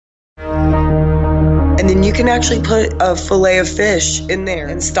then you can actually put a fillet of fish in there.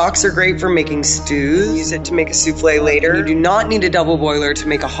 And stocks are great for making stews. Use it to make a souffle later. You do not need a double boiler to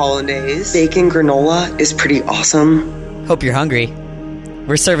make a hollandaise. Bacon granola is pretty awesome. Hope you're hungry.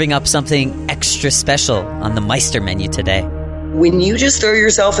 We're serving up something extra special on the Meister menu today. When you just throw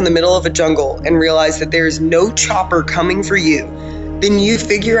yourself in the middle of a jungle and realize that there's no chopper coming for you, then you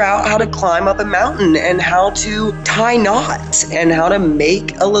figure out how to climb up a mountain and how to tie knots and how to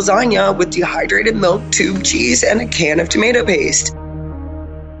make a lasagna with dehydrated milk, tube cheese, and a can of tomato paste.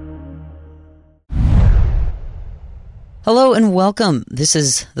 Hello and welcome. This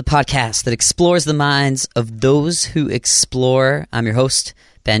is the podcast that explores the minds of those who explore. I'm your host,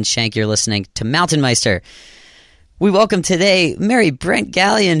 Ben Shank. You're listening to Mountain Meister. We welcome today Mary Brent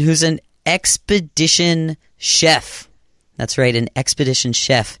Galyean, who's an expedition chef. That's right, an expedition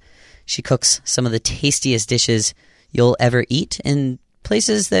chef. She cooks some of the tastiest dishes you'll ever eat in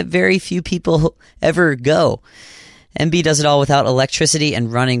places that very few people ever go. MB does it all without electricity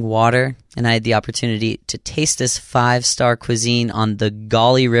and running water, and I had the opportunity to taste this 5-star cuisine on the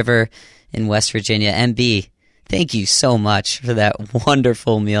Gauley River in West Virginia. MB, thank you so much for that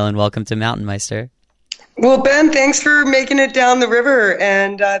wonderful meal, and welcome to Mountain Meister. Well, Ben, thanks for making it down the river,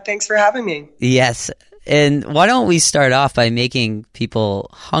 and thanks for having me. Yes. And why don't we start off by making people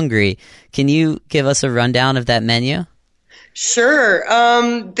hungry? Can you give us a rundown of that menu? Sure.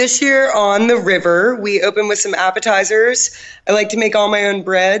 This year on the river, we open with some appetizers. I like to make all my own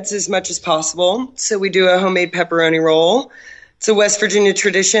breads as much as possible. So we do a homemade pepperoni roll. It's a West Virginia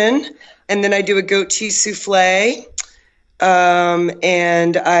tradition. And then I do a goat cheese souffle.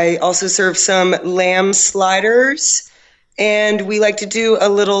 And I also serve some lamb sliders. And we like to do a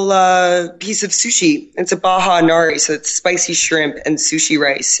little piece of sushi. It's a Baja Nari, so it's spicy shrimp and sushi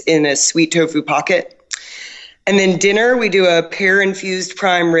rice in a sweet tofu pocket. And then dinner, we do a pear-infused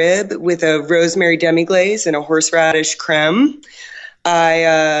prime rib with a rosemary demi-glaze and a horseradish creme.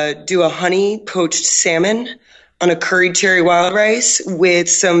 I do a honey poached salmon on a curried cherry wild rice with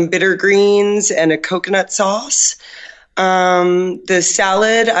some bitter greens and a coconut sauce. The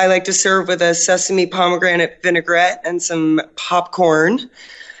salad I like to serve with a sesame pomegranate vinaigrette and some popcorn.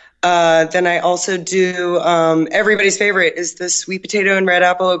 Then I also do, everybody's favorite is the sweet potato and red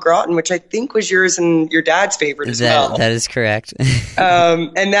apple au gratin, which I think was yours and your dad's favorite as well. That is correct.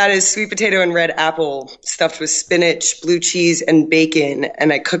 And that is sweet potato and red apple stuffed with spinach, blue cheese, and bacon.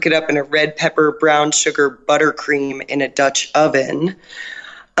 And I cook it up in a red pepper, brown sugar buttercream in a Dutch oven.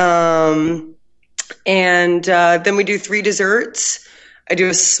 And then we do 3 desserts. I do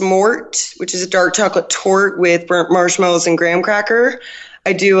a s'mort, which is a dark chocolate torte with burnt marshmallows and graham cracker.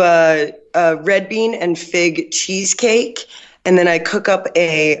 I do a red bean and fig cheesecake. And then I cook up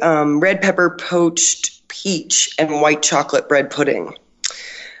a red pepper poached peach and white chocolate bread pudding.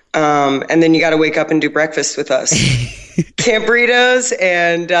 And then you got to wake up and do breakfast with us. Camp burritos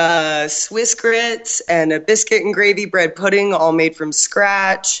and Swiss grits and a biscuit and gravy bread pudding, all made from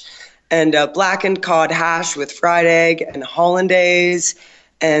scratch. And a blackened cod hash with fried egg and hollandaise.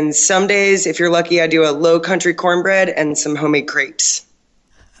 And some days, if you're lucky, I do a low country cornbread and some homemade crepes.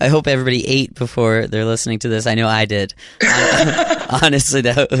 I hope everybody ate before they're listening to this. I know I did. Honestly,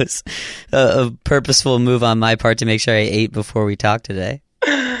 that was a purposeful move on my part to make sure I ate before we talked today.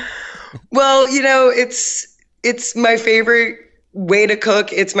 Well, you know, it's my favorite way to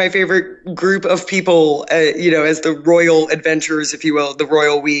cook. It's my favorite group of people, as the royal adventurers, if you will, the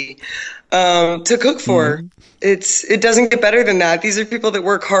royal we, to cook for. Mm-hmm. It doesn't get better than that. These are people that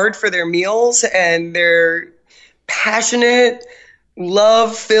work hard for their meals, and they're passionate,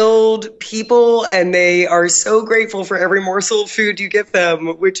 love-filled people, and they are so grateful for every morsel of food you give them,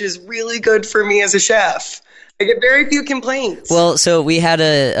 which is really good for me as a chef. I get very few complaints. Well, so we had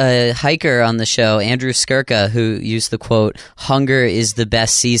a hiker on the show, Andrew Skirka, who used the quote, "Hunger is the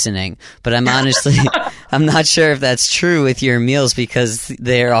best seasoning." But I'm honestly, I'm not sure if that's true with your meals because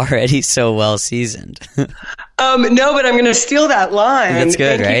they're already so well seasoned. No, but I'm going to steal that line. That's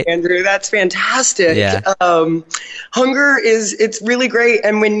good, Thank right? you, Andrew. That's fantastic. Yeah. Hunger it's really great.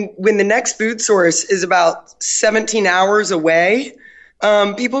 And when the next food source is about 17 hours away,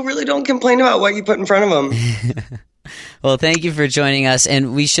 people really don't complain about what you put in front of them. Well, thank you for joining us.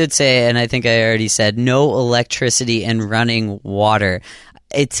 And we should say, and I think I already said, no electricity and running water.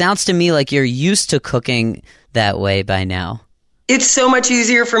 It sounds to me like you're used to cooking that way by now. It's so much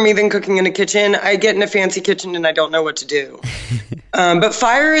easier for me than cooking in a kitchen. I get in a fancy kitchen and I don't know what to do. But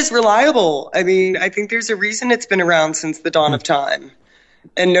fire is reliable. I mean, I think there's a reason it's been around since the dawn of time.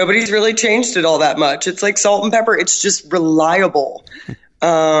 And nobody's really changed it all that much. It's like salt and pepper. It's just reliable.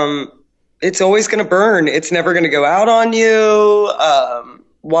 It's always going to burn. It's never going to go out on you.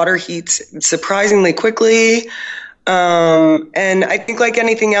 Water heats surprisingly quickly. And I think like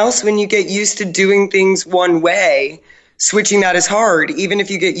anything else, when you get used to doing things one way, switching that is hard. Even if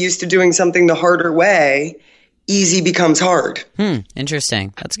you get used to doing something the harder way, easy becomes hard.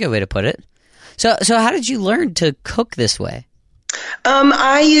 Interesting. That's a good way to put it. So how did you learn to cook this way?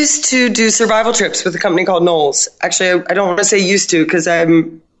 I used to do survival trips with a company called Knowles. Actually, I don't want to say used to because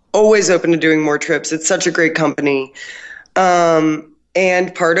I'm always open to doing more trips. It's such a great company.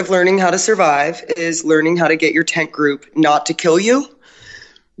 And part of learning how to survive is learning how to get your tent group not to kill you,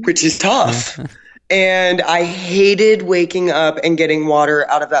 which is tough. And I hated waking up and getting water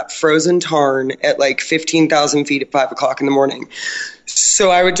out of that frozen tarn at like 15,000 feet at 5 o'clock in the morning. So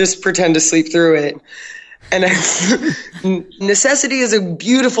I would just pretend to sleep through it. And necessity is a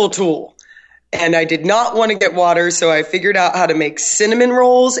beautiful tool. And I did not want to get water, so I figured out how to make cinnamon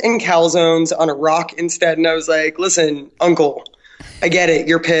rolls and calzones on a rock instead. And I was like, listen, Uncle, I get it.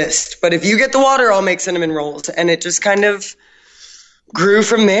 You're pissed. But if you get the water, I'll make cinnamon rolls. And it just kind of grew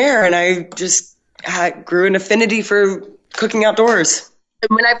from there. And I just grew an affinity for cooking outdoors.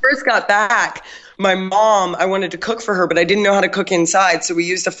 And when I first got back, my mom, I wanted to cook for her, but I didn't know how to cook inside. So we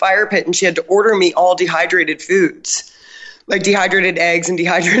used a fire pit and she had to order me all dehydrated foods, like dehydrated eggs and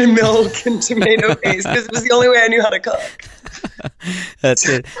dehydrated milk and tomato paste, because it was the only way I knew how to cook. That's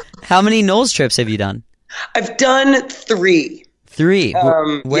good. How many Knowles trips have you done? I've done 3. 3?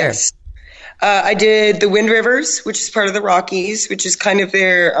 Where? Yes. I did the Wind Rivers, which is part of the Rockies, which is kind of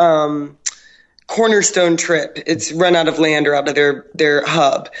their cornerstone trip. It's run out of land or out of their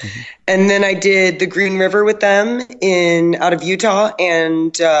hub. Mm-hmm. And then I did the Green River with them out of Utah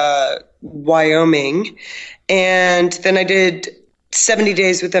and Wyoming. And then I did 70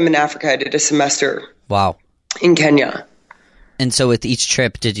 days with them in Africa. I did a semester. Wow. In Kenya. And so with each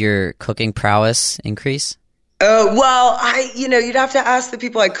trip, did your cooking prowess increase? Well, you'd have to ask the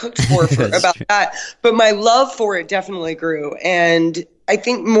people I cooked for about that. But my love for it definitely grew. And I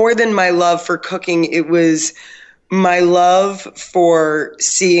think more than my love for cooking, it was my love for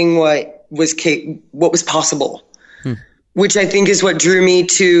seeing what was possible, which I think is what drew me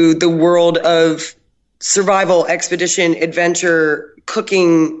to the world of survival, expedition, adventure,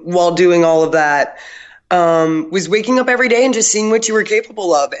 cooking while doing all of that. Was waking up every day and just seeing what you were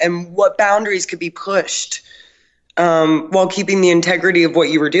capable of and what boundaries could be pushed while keeping the integrity of what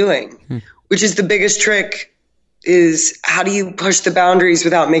you were doing, which is the biggest trick. Is how do you push the boundaries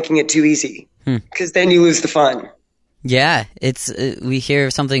without making it too easy? Because then you lose the fun. Yeah, we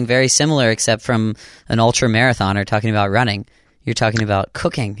hear something very similar, except from an ultra marathoner talking about running. You're talking about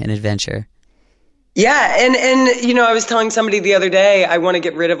cooking and adventure. Yeah, and I was telling somebody the other day I want to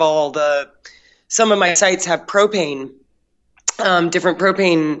get rid of some of my sites have propane, different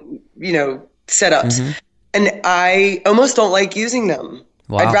propane, setups, and I almost don't like using them.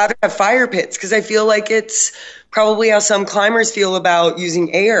 Wow. I'd rather have fire pits because I feel like it's probably how some climbers feel about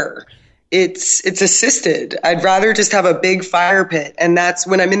using air. It's assisted. I'd rather just have a big fire pit. And that's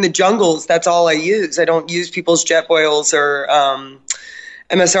when I'm in the jungles, that's all I use. I don't use people's jet boils or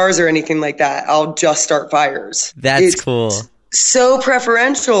MSRs or anything like that. I'll just start fires. That's cool. So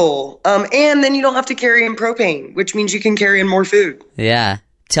preferential. And then you don't have to carry in propane, which means you can carry in more food. Yeah.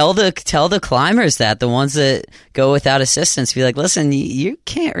 Tell the climbers that, the ones that go without assistance, be like, listen, you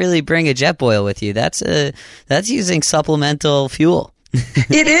can't really bring a jet boil with you. That's using supplemental fuel.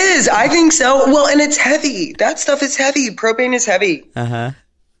 It is. I think so. Well, and it's heavy. That stuff is heavy. Propane is heavy. Uh-huh.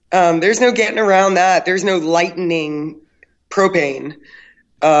 There's no getting around that. There's no lightening propane.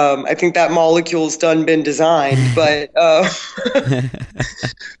 I think that molecule's been designed, but I'll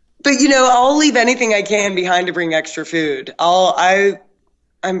leave anything I can behind to bring extra food.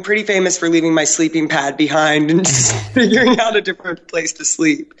 I'm pretty famous for leaving my sleeping pad behind and just figuring out a different place to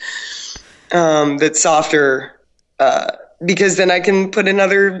sleep that's softer, because then I can put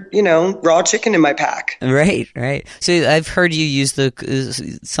another, raw chicken in my pack. Right. So I've heard you use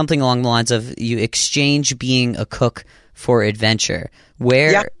something along the lines of you exchange being a cook for adventure.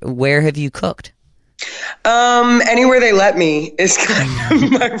 Where have you cooked? Anywhere they let me is kind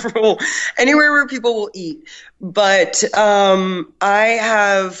of my rule. Anywhere where people will eat. But I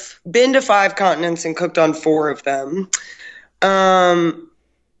have been to 5 continents and cooked on 4 of them.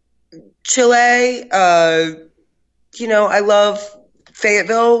 Chile, I love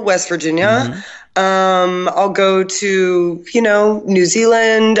Fayetteville, West Virginia. I'll go to, New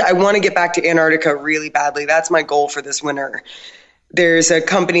Zealand. I want to get back to Antarctica really badly. That's my goal for this winter. There's a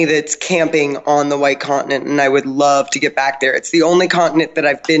company that's camping on the White Continent, and I would love to get back there. It's the only continent that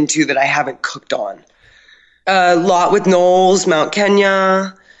I've been to that I haven't cooked on. A lot with Knowles, Mount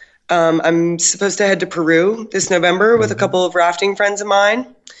Kenya, I'm supposed to head to Peru this November with a couple of rafting friends of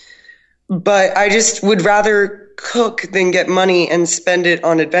mine, but I just would rather cook than get money and spend it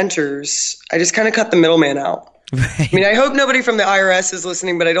on adventures. I just kind of cut the middleman out. Right. I mean, I hope nobody from the IRS is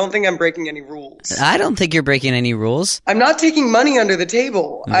listening, but I don't think I'm breaking any rules. I don't think you're breaking any rules. I'm not taking money under the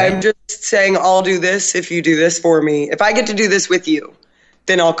table. Right. I'm just saying I'll do this if you do this for me. If I get to do this with you,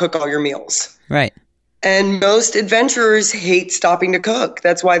 then I'll cook all your meals. Right. And most adventurers hate stopping to cook.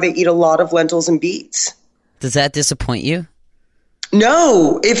 That's why they eat a lot of lentils and beets. Does that disappoint you?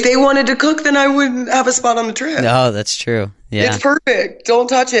 No. If they wanted to cook, then I wouldn't have a spot on the trip. No, that's true. Yeah. It's perfect. Don't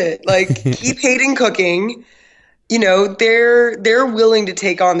touch it. Like, keep hating cooking. You know, they're willing to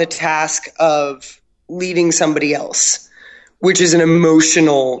take on the task of leading somebody else, which is an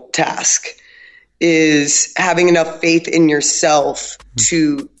emotional task, is having enough faith in yourself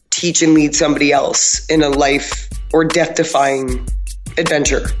to teach and lead somebody else in a life or death-defying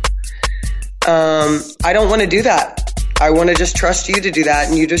adventure. I don't want to do that. I want to just trust you to do that,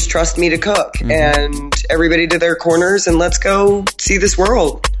 and you just trust me to cook. And everybody to their corners, and let's go see this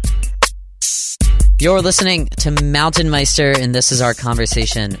world. You're listening to Mountain Meister, and this is our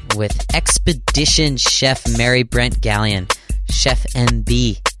conversation with Expedition Chef Brent Galyean, Chef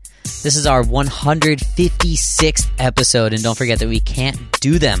MB. This is our 156th episode, and don't forget that we can't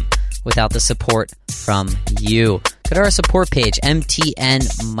do them without the support from you. Go to our support page,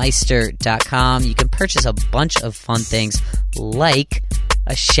 mtnmeister.com. You can purchase a bunch of fun things like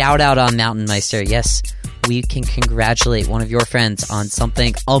a shout out on Mountain Meister. Yes, we can congratulate one of your friends on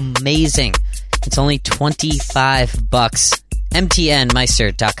something amazing. It's only $25.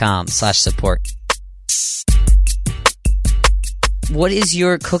 mtnmeister.com/support. What is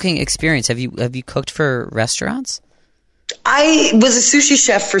your cooking experience? Have you cooked for restaurants? I was a sushi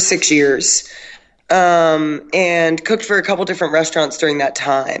chef for 6 years, and cooked for a couple different restaurants during that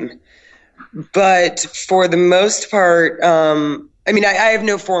time. But for the most part, I have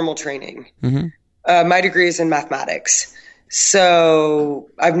no formal training. My degree is in mathematics. So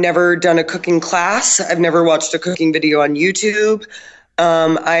I've never done a cooking class. I've never watched a cooking video on YouTube.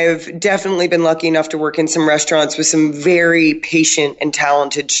 I've definitely been lucky enough to work in some restaurants with some very patient and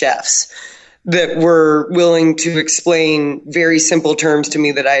talented chefs that were willing to explain very simple terms to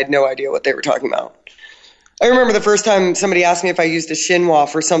me that I had no idea what they were talking about. I remember the first time somebody asked me if I used a chinois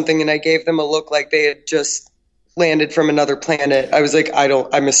for something, and I gave them a look like they had just landed from another planet. I was like,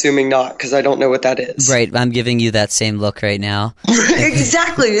 I'm assuming not, because I don't know what that is. Right. I'm giving you that same look right now.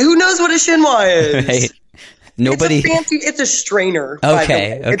 Exactly. Who knows what a chinois is? Right. Nobody. It's a strainer.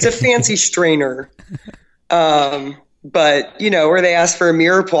 Okay. It's a fancy strainer. But, or they ask for a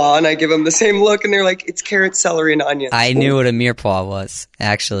mirepoix, and I give them the same look, and they're like, it's carrots, celery, and onions. I knew what a mirepoix was,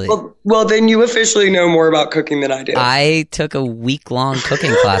 actually. Well, then you officially know more about cooking than I do. I took a week-long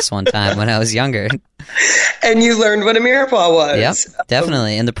cooking class one time when I was younger. And you learned what a mirepoix was. Yep,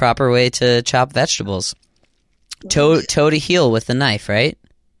 definitely. And the proper way to chop vegetables. Toe to heel with the knife, right?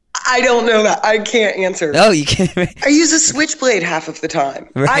 I don't know that. I can't answer. Oh, you can't. I use a switchblade half of the time.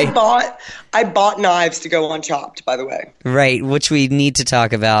 Right. I bought knives to go on Chopped, by the way. Right, which we need to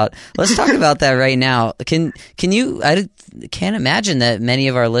talk about. Let's talk about that right now. Can you? I can't imagine that many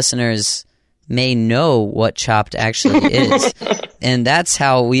of our listeners may know what Chopped actually is, and that's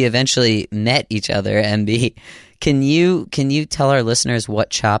how we eventually met each other. MB, can you tell our listeners what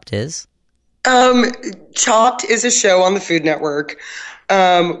Chopped is? Chopped is a show on the Food Network.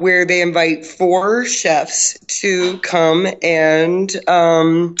 Where they invite 4 chefs to come and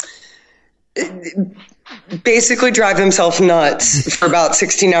basically drive themselves nuts for about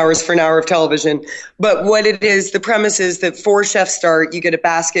 16 hours for an hour of television. But what it is, the premise is that 4 chefs start, you get a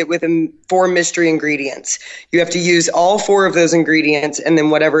basket with 4 mystery ingredients. You have to use all 4 of those ingredients and then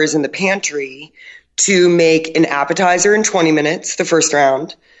whatever is in the pantry to make an appetizer in 20 minutes, the first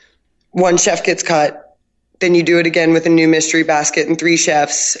round. 1 chef gets cut. Then you do it again with a new mystery basket and 3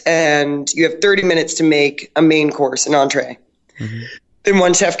 chefs, and you have 30 minutes to make a main course, an entree. Then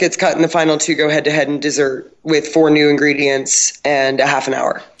 1 chef gets cut, and the final 2 go head-to-head in dessert with 4 new ingredients and a half an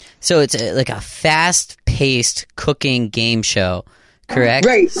hour. So it's like a fast-paced cooking game show, correct?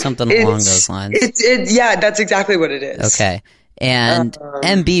 Right. Something along those lines. Yeah, that's exactly what it is. Okay. And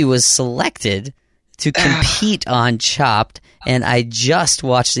MB was selected to compete on Chopped, and I just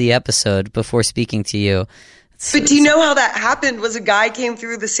watched the episode before speaking to you. But do you know how that happened? Was a guy came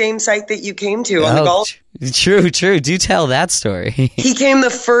through the same site that you came to on the Gulf? True. Do tell that story. He came the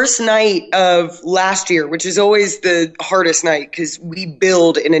first night of last year, which is always the hardest night because we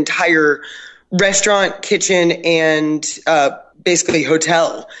build an entire restaurant, kitchen, and basically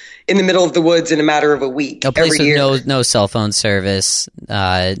hotel in the middle of the woods in a matter of a week. A place every year. with no cell phone service,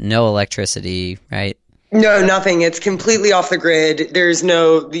 no electricity, right? No, nothing. It's completely off the grid.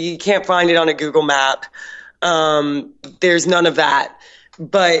 You can't find it on a Google map. There's none of that.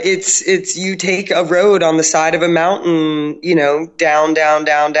 But it's you take a road on the side of a mountain, down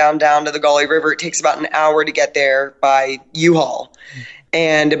to the Gauley River. It takes about an hour to get there by U-Haul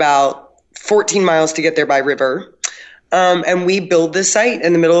and about 14 miles to get there by river. And we build this site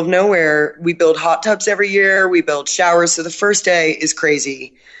in the middle of nowhere. We build hot tubs every year. We build showers. So the first day is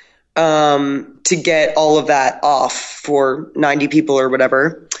crazy to get all of that off for 90 people or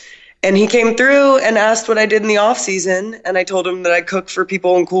whatever. And he came through and asked what I did in the off season. And I told him that I cook for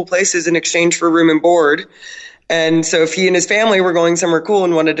people in cool places in exchange for room and board. And so if he and his family were going somewhere cool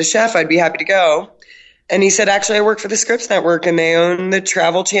and wanted a chef, I'd be happy to go. And he said, actually, I work for the Scripps Network and they own the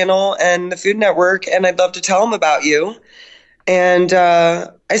Travel Channel and the Food Network. And I'd love to tell him about you. And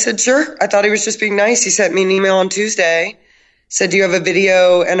I said, sure. I thought he was just being nice. He sent me an email on Tuesday. Said, do you have a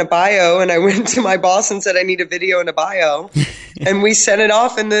video and a bio? And I went to my boss and said, I need a video and a bio. And we sent it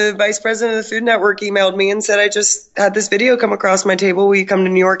off, and the vice president of the Food Network emailed me and said, I just had this video come across my table. Will you come to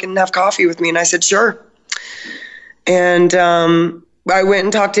New York and have coffee with me? And I said, sure. And I went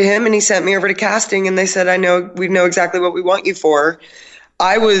and talked to him, and he sent me over to casting, and they said, we know exactly what we want you for.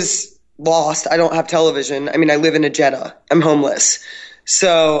 I was lost. I don't have television. I mean, I live in a Jeddah. I'm homeless.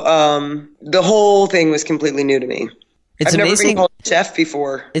 So the whole thing was completely new to me. I've never been called a chef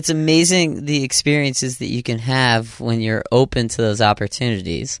before. It's amazing the experiences that you can have when you're open to those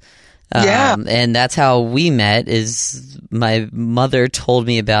opportunities. Yeah. And that's how we met. Is my mother told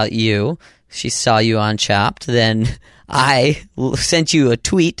me about you. She saw you on Chopped. Then I sent you a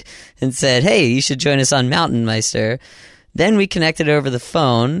tweet and said, hey, you should join us on Mountain Meister. Then we connected over the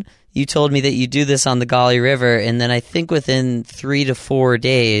phone. You told me that you do this on the Gauley River. And then I think within 3 to 4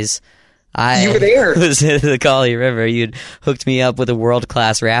 days, you were there. Was in the Gauley River. You'd hooked me up with a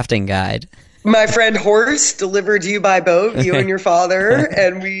world-class rafting guide. My friend Horace delivered you by boat, you and your father,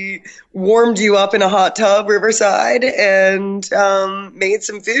 and we warmed you up in a hot tub riverside and made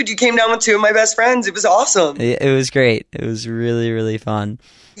some food. You came down with 2 of my best friends. It was awesome. It was great. It was really, really fun.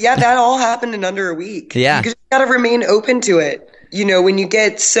 Yeah, that all happened in under a week. Yeah. You just got to remain open to it. When you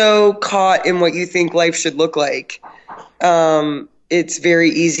get so caught in what you think life should look like, it's very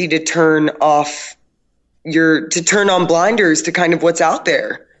easy to turn on blinders to kind of what's out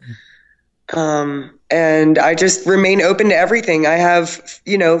there. And I just remain open to everything. I have,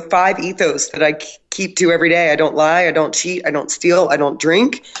 5 ethos that I keep to every day. I don't lie. I don't cheat. I don't steal. I don't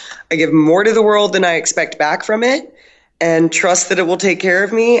drink. I give more to the world than I expect back from it and trust that it will take care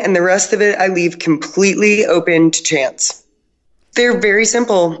of me. And the rest of it, I leave completely open to chance. They're very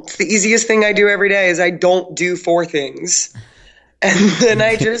simple. It's the easiest thing I do every day is I don't do 4 things. And then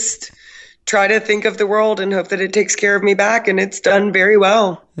I just try to think of the world and hope that it takes care of me back. And it's done very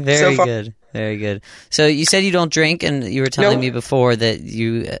well. Very good. Very good. So you said you don't drink, and you were telling me before that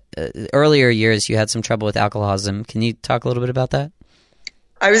you, earlier years, you had some trouble with alcoholism. Can you talk a little bit about that?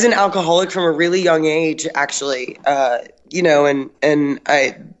 I was an alcoholic from a really young age, actually.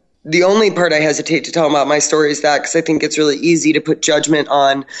 The only part I hesitate to tell about my story is that because I think it's really easy to put judgment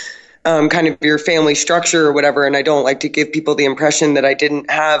on kind of your family structure or whatever. And I don't like to give people the impression that I didn't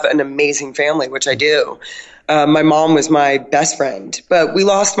have an amazing family, which I do. My mom was my best friend, but we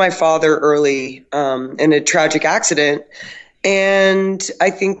lost my father early in a tragic accident. And I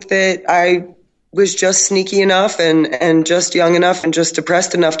think that I was just sneaky enough and just young enough and just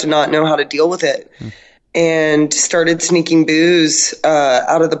depressed enough to not know how to deal with it. And started sneaking booze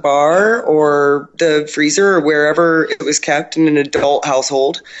out of the bar or the freezer or wherever it was kept in an adult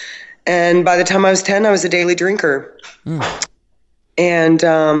household. And by the time I was 10, I was a daily drinker. And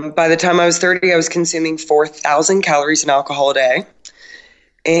by the time I was 30, I was consuming 4,000 calories in alcohol a day.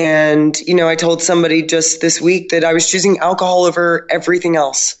 And, I told somebody just this week that I was choosing alcohol over everything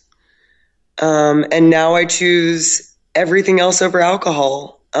else. And now I choose everything else over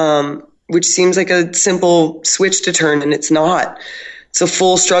alcohol, which seems like a simple switch to turn, and it's not. It's a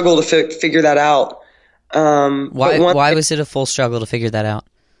full struggle to figure that out. Why was it a full struggle to figure that out?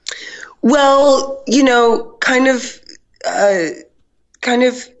 Well, kind of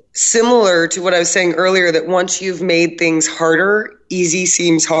similar to what I was saying earlier, that once you've made things harder, easy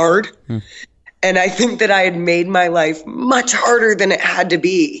seems hard. And I think that I had made my life much harder than it had to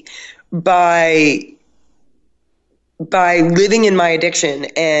be by living in my addiction.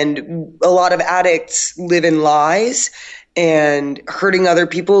 And a lot of addicts live in lies and hurting other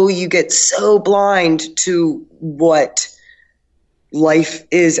people. You get so blind to what life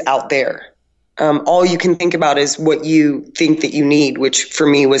is out there. all you can think about is what you think that you need, which for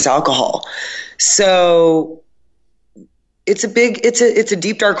me was alcohol. So it's a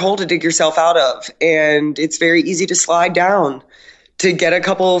deep, dark hole to dig yourself out of. And it's very easy to slide down, to get a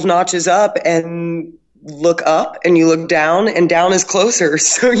couple of notches up and look up, and you look down, and down is closer.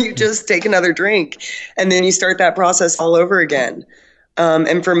 So you just take another drink, and then you start that process all over again.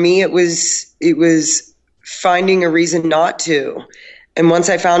 And for me, it was finding a reason not to. And once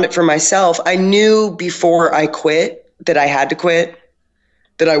I found it for myself, I knew before I quit that I had to quit,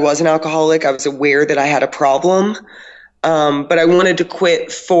 that I was an alcoholic. I was aware that I had a problem. But I wanted to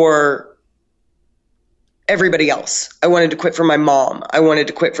quit for everybody else. I wanted to quit for my mom. I wanted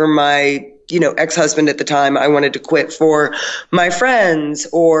to quit for my, ex-husband at the time. I wanted to quit for my friends,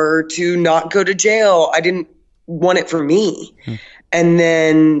 or to not go to jail. I didn't want it for me. And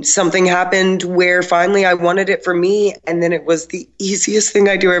then something happened where finally I wanted it for me. And then it was the easiest thing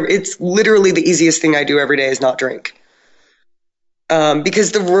I do. It's literally the easiest thing I do every day is not drink.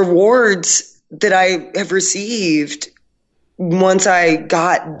 Because the rewards that I have received once I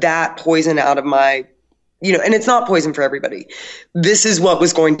got that poison out of my, and it's not poison for everybody. This is what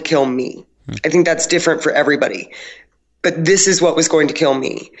was going to kill me. I think that's different for everybody. But this is what was going to kill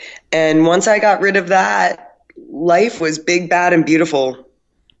me. And once I got rid of that, life was big, bad, and beautiful.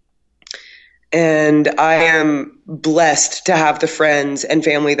 And I am blessed to have the friends and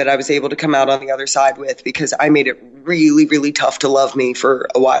family that I was able to come out on the other side with, because I made it really, really tough to love me for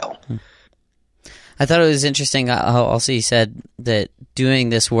a while. I thought it was interesting how also you said that doing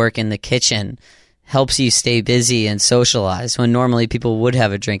this work in the kitchen helps you stay busy and socialize when normally people would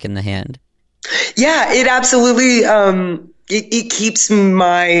have a drink in the hand. Yeah, it absolutely, it keeps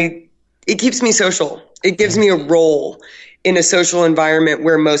me social. It gives me a role in a social environment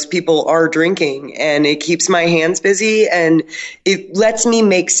where most people are drinking, and it keeps my hands busy, and it lets me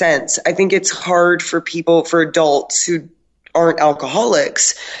make sense. I think it's hard for adults who aren't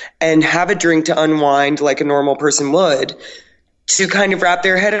alcoholics and have a drink to unwind like a normal person would, to kind of wrap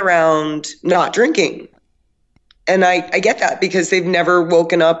their head around not drinking. And I get that, because they've never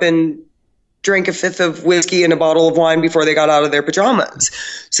woken up and drank a fifth of whiskey and a bottle of wine before they got out of their pajamas.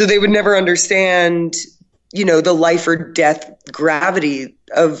 So they would never understand, the life or death gravity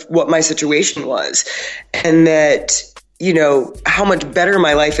of what my situation was, and that, how much better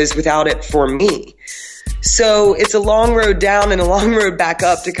my life is without it for me. So it's a long road down and a long road back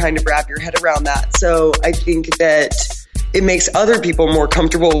up to kind of wrap your head around that. So I think that it makes other people more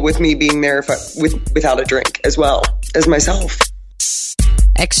comfortable with me being there without a drink as well as myself.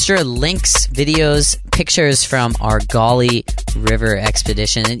 Extra links, videos, pictures from our Gauley River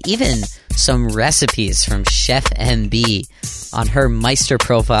expedition, and even some recipes from Chef MB on her Meister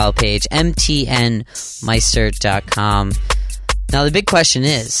profile page, mtnmeister.com. Now, the big question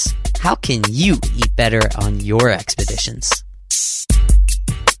is, how can you eat better on your expeditions?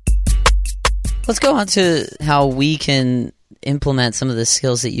 Let's go on to how we can implement some of the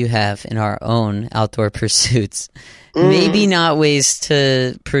skills that you have in our own outdoor pursuits. Maybe not ways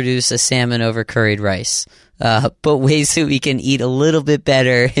to produce a salmon over curried rice, but ways that we can eat a little bit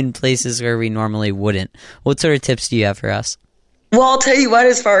better in places where we normally wouldn't. What sort of tips do you have for us? Well, I'll tell you what,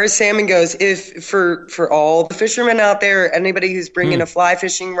 as far as salmon goes, if for all the fishermen out there, anybody who's bringing a fly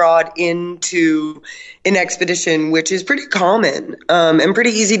fishing rod into an expedition, which is pretty common and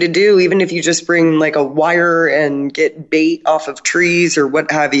pretty easy to do, even if you just bring like a wire and get bait off of trees or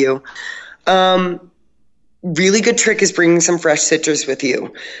what have you. Really good trick is bringing some fresh citrus with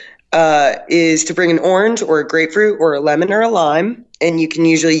you. Is to bring an orange or a grapefruit or a lemon or a lime, and you can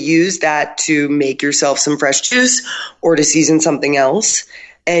usually use that to make yourself some fresh juice or to season something else.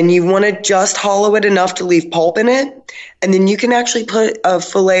 And you want to just hollow it enough to leave pulp in it, and then you can actually put a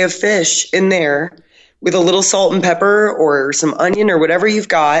fillet of fish in there with a little salt and pepper or some onion or whatever you've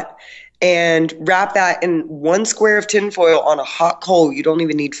got, and wrap that in one square of tinfoil on a hot coal. You don't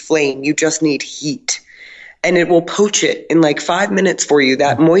even need flame, you just need heat. And it will poach it in like 5 minutes for you,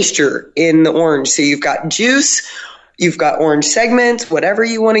 that moisture in the orange. So you've got juice, you've got orange segments, whatever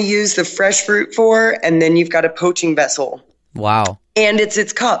you want to use the fresh fruit for, and then you've got a poaching vessel. Wow. And it's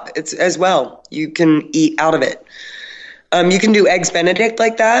its cup it's as well. You can eat out of it. You can do eggs Benedict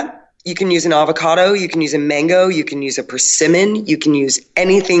like that. You can use an avocado, you can use a mango, you can use a persimmon, you can use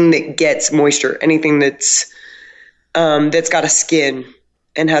anything that gets moisture, anything that's got a skin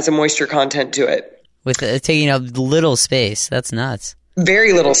and has a moisture content to it. With taking up little space. That's nuts.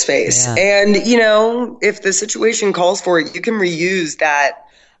 Very little space. Yeah. And, if the situation calls for it, you can reuse that.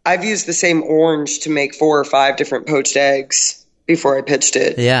 I've used the same orange to make 4 or 5 different poached eggs before I pitched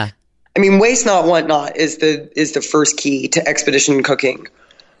it. Yeah. I mean, waste not, want not is the first key to expedition cooking.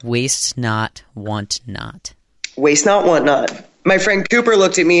 Waste not, want not. Waste not, want not. My friend Cooper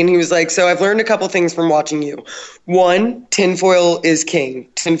looked at me and he was like, so I've learned a couple things from watching you. One, tinfoil is king.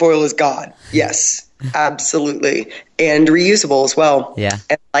 Tinfoil is God. Yes, absolutely. And reusable as well. Yeah.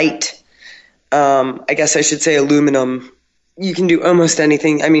 And light. I guess I should say aluminum. You can do almost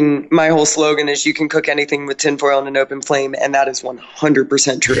anything. I mean, my whole slogan is you can cook anything with tinfoil in an open flame, and that is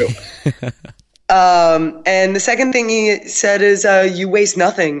 100% true. And the second thing he said is you waste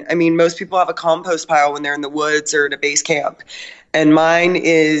nothing. I mean, most people have a compost pile when they're in the woods or at a base camp. And mine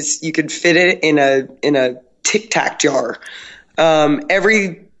is you could fit it in a Tic Tac jar.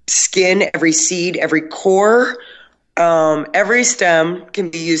 Every skin, every seed, every core, every stem can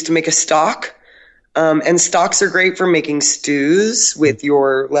be used to make a stock. And stocks are great for making stews with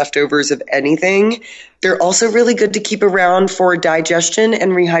your leftovers of anything. They're also really good to keep around for digestion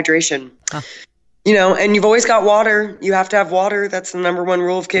and rehydration. Huh. You know, and you've always got water. You have to have water. That's the number one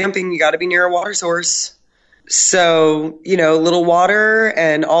rule of camping. You got to be near a water source. So, you know, a little water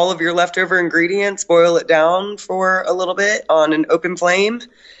and all of your leftover ingredients, boil it down for a little bit on an open flame,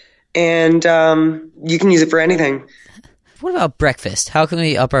 and you can use it for anything. What about breakfast? How can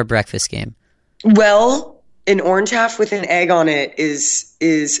we up our breakfast game? Well, an orange half with an egg on it is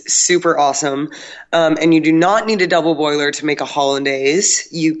super awesome. And you do not need a double boiler to make a hollandaise.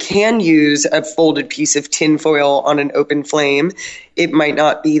 You can use a folded piece of tin foil on an open flame. It might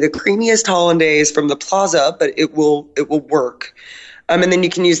not be the creamiest hollandaise from the plaza, but it will work. And then you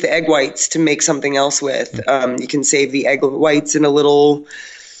can use the egg whites to make something else with. You can save the egg whites in a little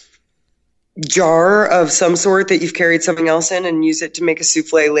jar of some sort that you've carried something else in and use it to make a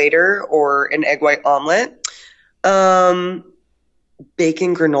souffle later or an egg white omelet. Bacon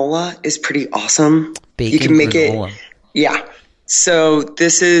granola is pretty awesome. Bacon you can make granola. It. Yeah. So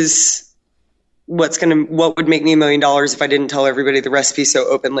this is what would make me $1 million if I didn't tell everybody the recipe so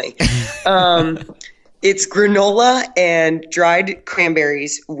openly. It's granola and dried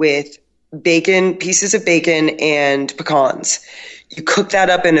cranberries with bacon, pieces of bacon and pecans. You cook that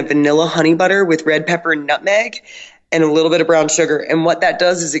up in a vanilla honey butter with red pepper and nutmeg and a little bit of brown sugar. And what that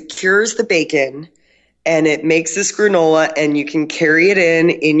does is it cures the bacon and it makes this granola, and you can carry it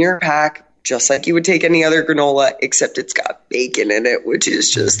in your pack just like you would take any other granola, except it's got bacon in it, which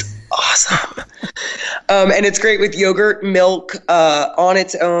is just awesome. And it's great with yogurt, milk, on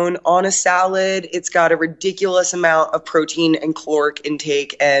its own, on a salad. It's got a ridiculous amount of protein and caloric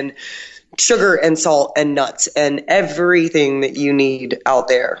intake and sugar and salt and nuts and everything that you need out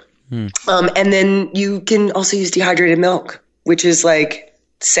there. And then you can also use dehydrated milk, which is like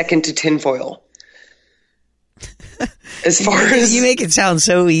second to tinfoil. As far as you make it sound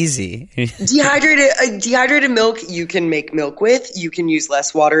so easy. dehydrated milk, you can make milk with. You can use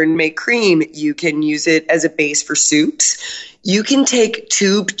less water and make cream. You can use it as a base for soups. You can take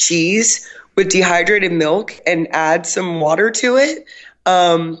tube cheese with dehydrated milk and add some water to it,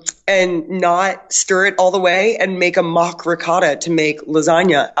 and not stir it all the way and make a mock ricotta to make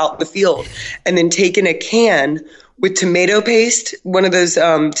lasagna out in the field, and then take in a can with tomato paste, one of those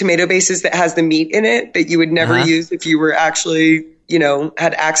tomato pastes that has the meat in it that you would never use if you were actually,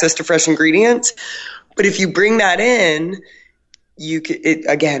 had access to fresh ingredients. But if you bring that in,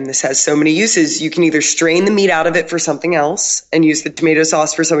 again, this has so many uses. You can either strain the meat out of it for something else and use the tomato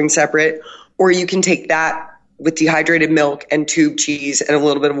sauce for something separate, or you can take that with dehydrated milk and tube cheese and a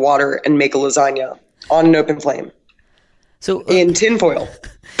little bit of water and make a lasagna on an open flame. So in tinfoil.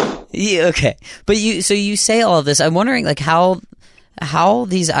 Yeah, okay. But you say all of this. I'm wondering like how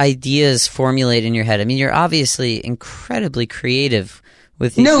these ideas formulate in your head. I mean, you're obviously incredibly creative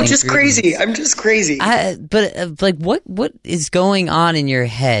with these things. Just crazy. I'm just crazy. But like what is going on in your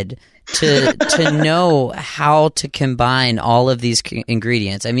head to know how to combine all of these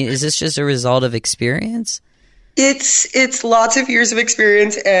ingredients? I mean, is this just a result of experience? It's lots of years of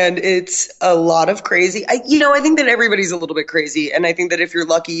experience, and it's a lot of crazy. I think that everybody's a little bit crazy, and I think that if you're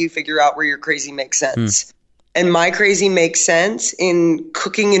lucky, you figure out where your crazy makes sense. And my crazy makes sense in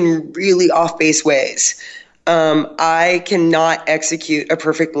cooking in really off-base ways. I cannot execute a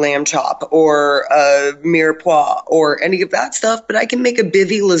perfect lamb chop or a mirepoix or any of that stuff, but I can make a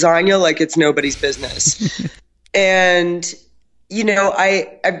bivy lasagna like it's nobody's business. And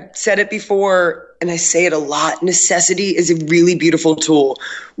I've said it before, and I say it a lot. Necessity is a really beautiful tool.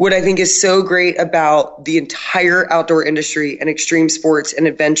 What I think is so great about the entire outdoor industry and extreme sports and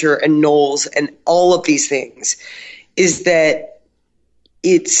adventure and NOLS and all of these things is that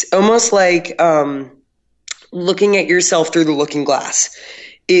it's almost like looking at yourself through the looking glass.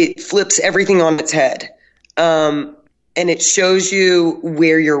 It flips everything on its head. And it shows you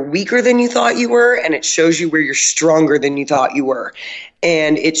where you're weaker than you thought you were, and it shows you where you're stronger than you thought you were.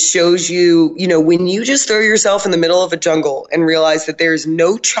 And it shows you, when you just throw yourself in the middle of a jungle and realize that there's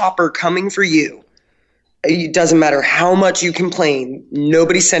no chopper coming for you, it doesn't matter how much you complain,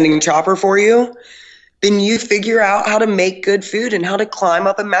 nobody's sending a chopper for you, then you figure out how to make good food and how to climb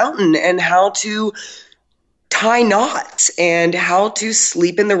up a mountain and how to tie knots and how to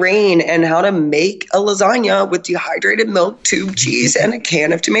sleep in the rain and how to make a lasagna with dehydrated milk, tube cheese, and a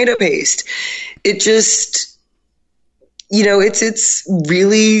can of tomato paste. It just, it's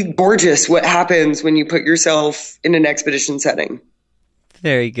really gorgeous what happens when you put yourself in an expedition setting.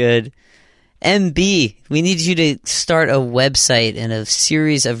 Very good. MB, we need you to start a website and a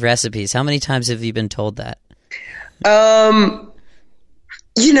series of recipes. How many times have you been told that?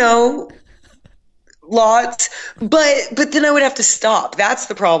 Lots, but then I would have to stop. That's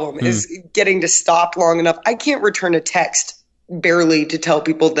the problem, is getting to stop long enough. I can't return a text barely to tell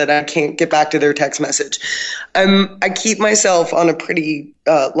people that I can't get back to their text message. I keep myself on a pretty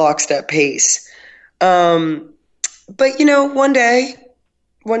lockstep pace. But one day.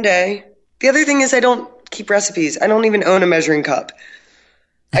 The other thing is I don't keep recipes. I don't even own a measuring cup.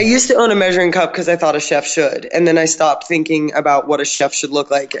 I used to own a measuring cup because I thought a chef should. And then I stopped thinking about what a chef should look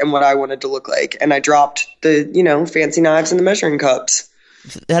like and what I wanted to look like. And I dropped the, fancy knives and the measuring cups.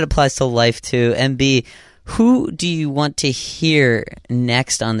 That applies to life too. MB, who do you want to hear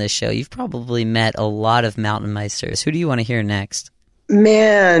next on this show? You've probably met a lot of mountain meisters. Who do you want to hear next?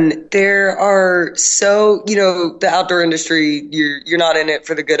 Man, there are the outdoor industry, you're not in it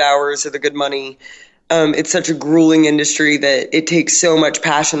for the good hours or the good money. It's such a grueling industry that it takes so much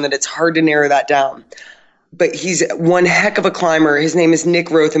passion that it's hard to narrow that down. But he's one heck of a climber. His name is Nick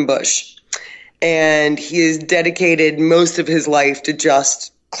Rothenbush, and he has dedicated most of his life to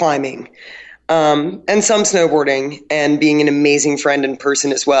just climbing, and some snowboarding, and being an amazing friend in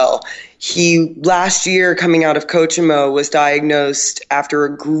person as well. He, last year, coming out of Kokomo, was diagnosed after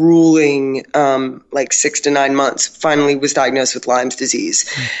a grueling 6 to 9 months, finally was diagnosed with Lyme's disease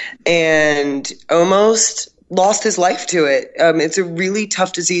and almost lost his life to it. It's a really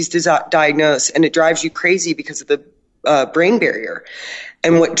tough disease to diagnose, and it drives you crazy because of the brain barrier.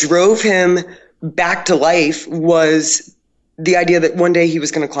 And what drove him back to life was the idea that one day he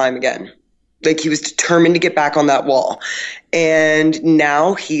was going to climb again. Like, he was determined to get back on that wall. And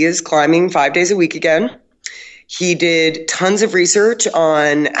now he is climbing 5 days a week again. He did tons of research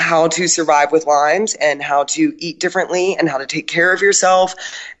on how to survive with Lyme's and how to eat differently and how to take care of yourself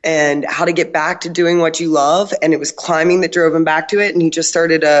and how to get back to doing what you love. And it was climbing that drove him back to it. And he just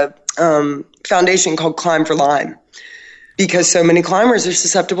started a foundation called Climb for Lyme, because so many climbers are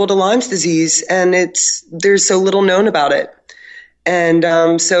susceptible to Lyme's disease, and there's so little known about it.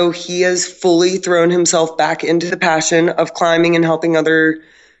 And so he has fully thrown himself back into the passion of climbing and helping other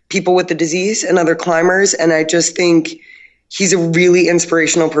people with the disease and other climbers. And I just think he's a really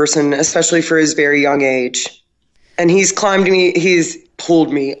inspirational person, especially for his very young age. And he's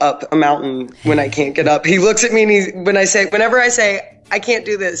pulled me up a mountain when I can't get up. He looks at me and whenever I say, I can't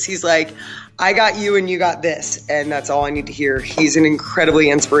do this, he's like, I got you and you got this. And that's all I need to hear. He's an incredibly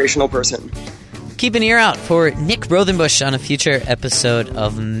inspirational person. Keep an ear out for Nick Rothenbush on a future episode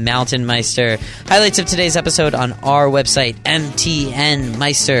of Mountain Meister. Highlights of today's episode on our website,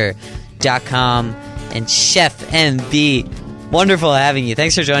 mtnmeister.com. And Chef MB, wonderful having you.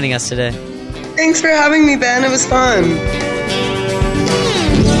 Thanks for joining us today. Thanks for having me, Ben. It was fun.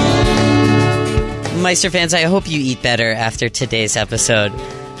 Meister fans, I hope you eat better after today's episode.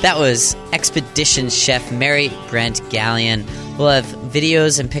 That was Expedition Chef Brent Galyean. We'll have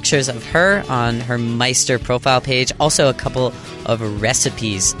videos and pictures of her on her Meister profile page. Also a couple of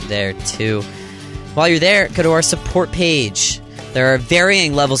recipes there too. While you're there, go to our support page. There are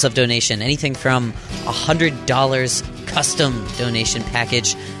varying levels of donation, anything from $100 custom donation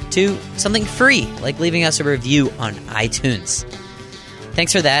package to something free, like leaving us a review on iTunes.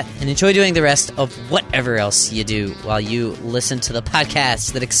 Thanks for that, and enjoy doing the rest of whatever else you do while you listen to the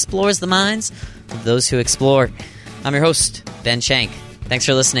podcast that explores the minds of those who explore. I'm your host, Ben Shank. Thanks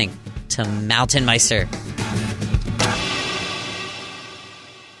for listening to Mountain Meister.